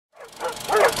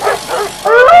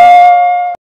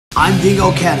I'm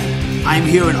Dingo Cannon. I'm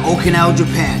here in Okinawa,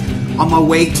 Japan, on my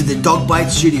way to the Dog Bite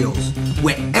Studios,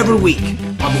 where every week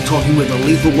I'll be talking with a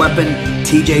Lethal Weapon,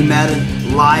 TJ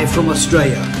Madden, live from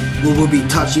Australia, where we'll be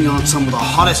touching on some of the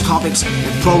hottest topics in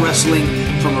pro wrestling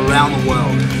from around the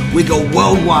world. We go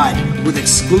worldwide with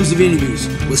exclusive interviews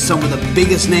with some of the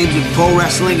biggest names in pro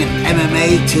wrestling and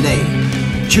MMA today.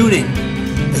 Tune in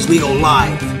as we go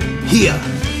live, here,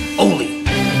 only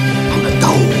on the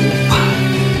Dawg.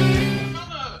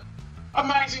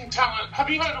 Amazing talent. Have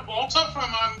you heard of Walter from,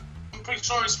 I'm pretty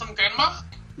sure he's from Denmark?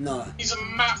 No. He's a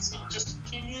massive, just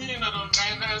unit of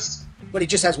man. But he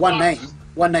just has one name,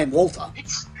 Walter.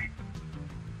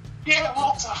 Yeah,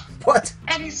 Walter. What?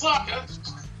 And he's like,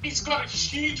 he's got a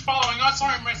huge following. I saw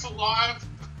him wrestle live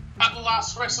at the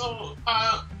last WSW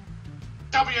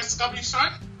show,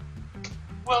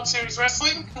 World Series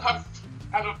Wrestling. I've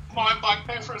had a mind blank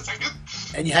there for a second.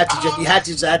 And you had to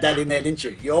just add that in there, didn't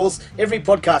you? Every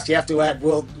podcast you have to add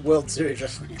World Series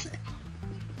Wrestling in there.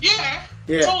 Yeah.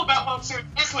 It's all about World Series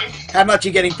Wrestling. How much are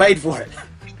you getting paid for it?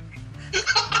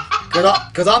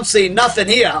 Because I'm seeing nothing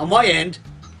here on my end.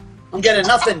 I'm getting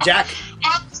nothing, Jack. I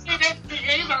haven't seen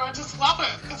anything either. I just love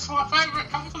it. It's my favourite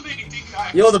company, Dingo.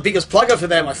 You're the biggest plugger for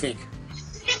them, I think.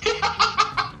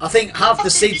 I think half the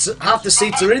seats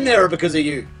are in there because of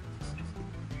you.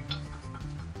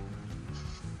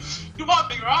 You might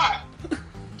be right.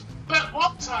 But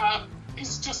Walter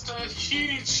is just a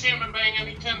huge human being, and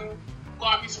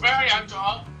he's very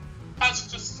agile. Has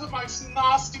just the most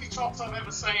nasty chops I've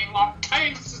ever seen, like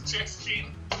cave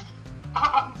suggestion.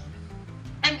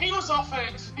 And he was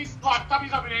offered,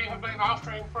 WWE have been after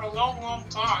him for a long, long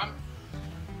time,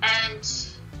 and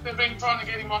they've been trying to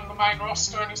get him on the main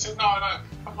roster, and he said, no, I'm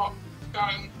not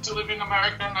going to live in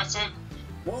America. And they said,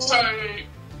 what? So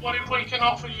what if we can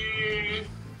offer you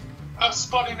a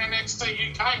spot in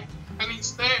NXT UK? And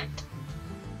he's there.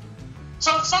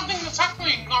 So it's something that's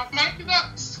happening, like maybe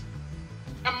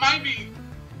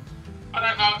I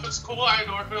don't know if it's Kool-Aid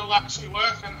or if it'll actually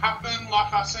work and happen.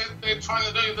 Like I said, they're trying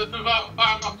to do the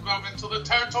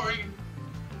territory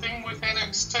thing with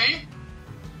NXT.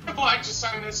 Triple H is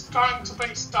saying there's going to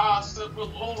be stars that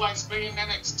will always be in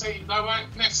NXT. They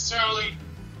won't necessarily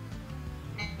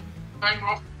main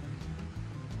roster,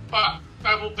 but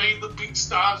they will be the big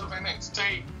stars of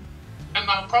NXT. And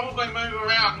they'll probably move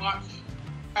around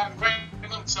and rank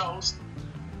themselves,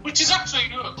 which is actually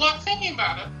good. Like, thinking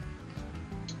about it,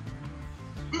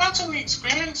 imagine the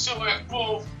experience you'll get.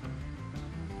 Well,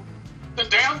 the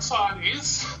downside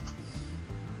is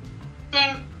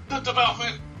the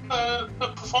development,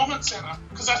 the performance center,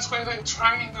 because that's where they're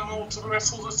training them all to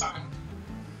wrestle the same.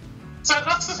 So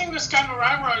that's the thing that's going to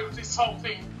railroad this whole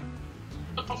thing.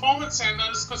 The performance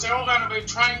centers, because they're all going to be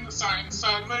trained the same, so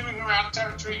moving around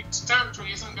territory to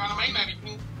territory isn't going to mean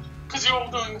anything, because you're all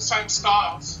doing the same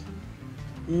styles.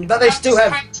 But they still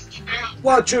have...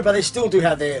 Well, true, but they still do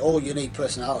have their all unique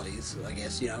personalities, I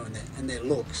guess, and their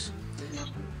looks.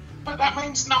 But that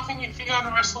means nothing if you're going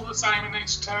to wrestle the same in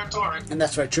each territory. And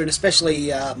that's very true, and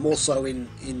especially more so in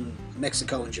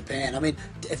Mexico and Japan. I mean,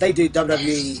 if they do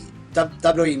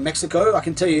WWE Mexico, I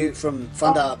can tell you from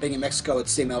Thunder being in Mexico at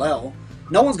CMLL,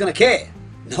 no one's going to care.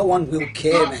 No one will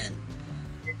care, man.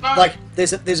 No. Like,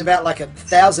 there's about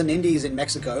 1,000 indies in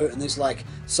Mexico, and there's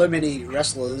so many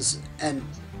wrestlers, and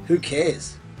who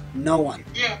cares? No one.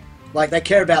 Yeah. They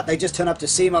care about, they just turn up to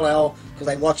CMLL because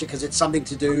they watch it because it's something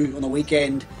to do on the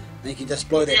weekend. They can just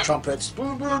blow their trumpets,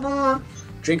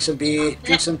 drink some beer,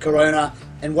 drink some Corona,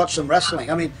 and watch some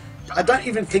wrestling. I mean, I don't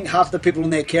even think half the people in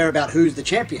there care about who's the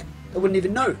champion. They wouldn't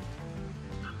even know.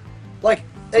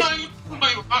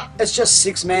 It's just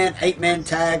 6-man, 8-man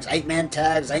tags, 8-man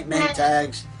tags, 8-man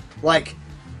tags.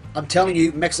 I'm telling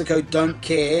you, Mexico don't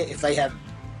care if they have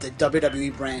the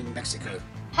WWE brand Mexico.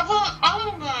 I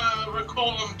don't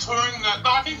recall them touring that.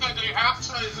 I think they do house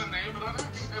shows in there, but I don't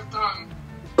think they've done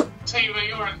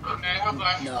TV or anything there, have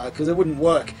they? No, because it wouldn't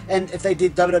work. And if they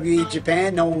did WWE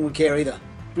Japan, no one would care either.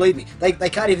 Believe me, they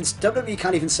can't even. WWE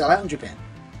can't even sell out in Japan.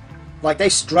 They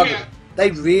struggle. Yeah. They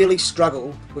really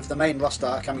struggle with the main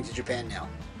roster coming to Japan now.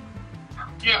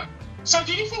 Yeah. So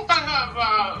do you think they have,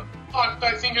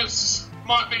 they think it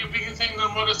might be a bigger thing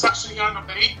than what it's actually going to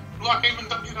be? Even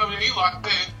WWE,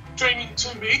 they're dreaming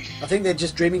too big? I think they're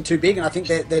just dreaming too big, and I think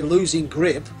they're losing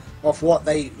grip of what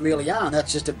they really are, and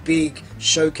that's just a big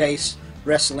showcase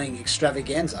wrestling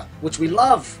extravaganza, which we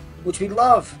love.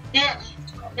 Yeah.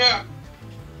 Yeah.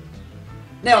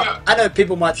 Now, I know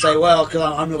people might say, well, because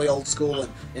I'm really old school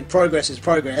and progress is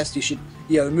progress, you should,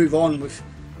 move on with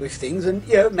things, and,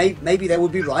 maybe they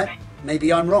would be right,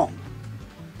 maybe I'm wrong.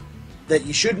 that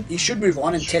you should move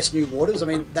on and test new waters. I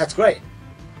mean, that's great.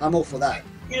 I'm all for that.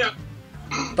 Yeah.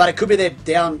 But it could be their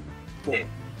downfall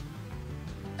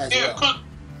as well. It could.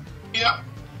 Yeah.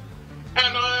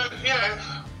 And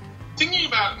yeah, thinking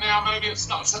about it now, maybe it's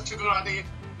not such a good idea.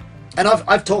 And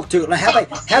I've talked to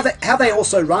how they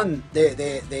also run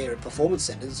their performance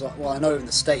centers. Well, I know in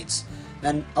the States,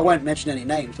 and I won't mention any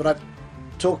names, but I've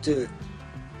talked to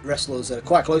wrestlers that are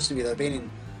quite close to me that have been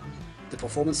in the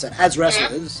performance center as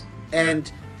wrestlers,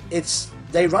 and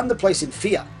they run the place in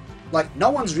fear. Like, no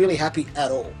one's really happy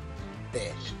at all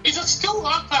there. Is it still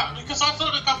like that? Because I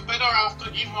thought it got better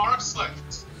after Hugh Morris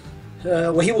left.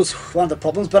 Well, he was one of the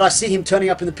problems, but I see him turning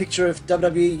up in the picture of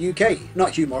WWE UK.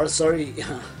 Not Hugh Morris, sorry.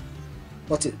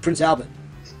 What's it? Prince Albert.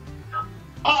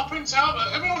 Oh, Prince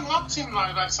Albert. Everyone loves him,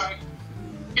 though, they say.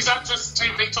 Is that just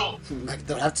TV talk?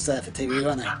 They'll have to say that for TV,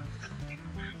 won't they?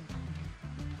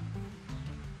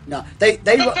 No, they But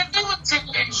they do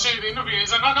it in shoot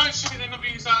interviews, and I know shoot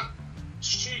interviews aren't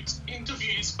shoot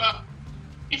interviews, but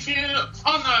if you're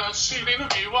on a shoot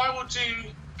interview, why would you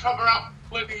cover up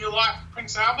whether you like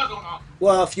Prince Albert or not?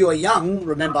 Well, if you're young,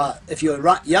 remember, if you're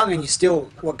young and you still,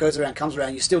 what goes around comes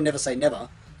around, you still never say never.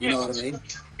 You know what I mean?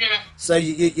 Yeah. So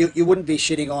you wouldn't be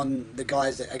shitting on the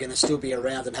guys that are going to still be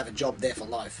around and have a job there for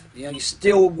life. You know, you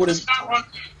still wouldn't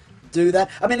do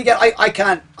that. I mean, again,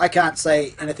 I can't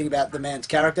say anything about the man's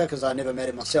character because I never met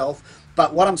him myself.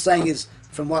 But what I'm saying is,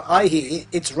 from what I hear,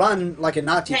 it's run like a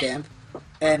Nazi camp,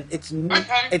 and it's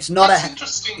not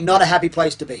a happy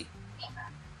place to be.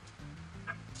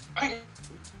 I think it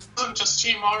wasn't just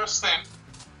Hugh Morris then.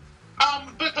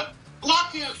 But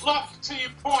like to your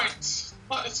point.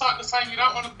 It's like the saying, you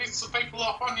don't want to piss the people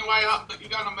off on your way up that you're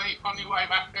going to meet on your way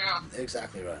back down.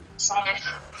 Exactly right. So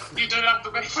you do have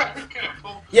to be very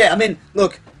careful. Yeah, I mean,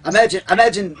 look,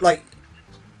 imagine like,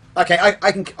 okay,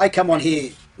 I come on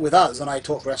here with us and I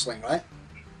talk wrestling, right?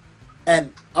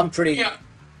 And I'm pretty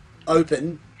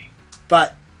open,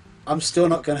 but I'm still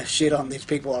not going to shit on these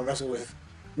people I wrestle with.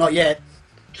 Not yet.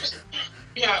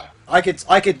 Yeah. I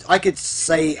could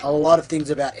say a lot of things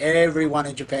about everyone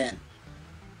in Japan.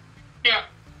 Yeah.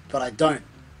 But I don't,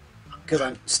 because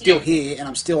I'm still here and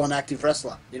I'm still an active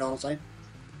wrestler. You know what I'm saying?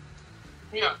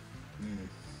 Yeah.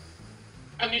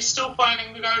 And you're still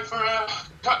planning to go for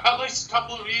at least a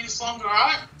couple of years longer,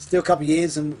 right? Still a couple of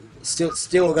years, and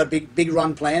still got a big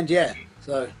run planned. Yeah.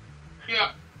 So.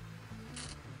 Yeah.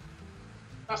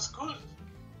 That's good.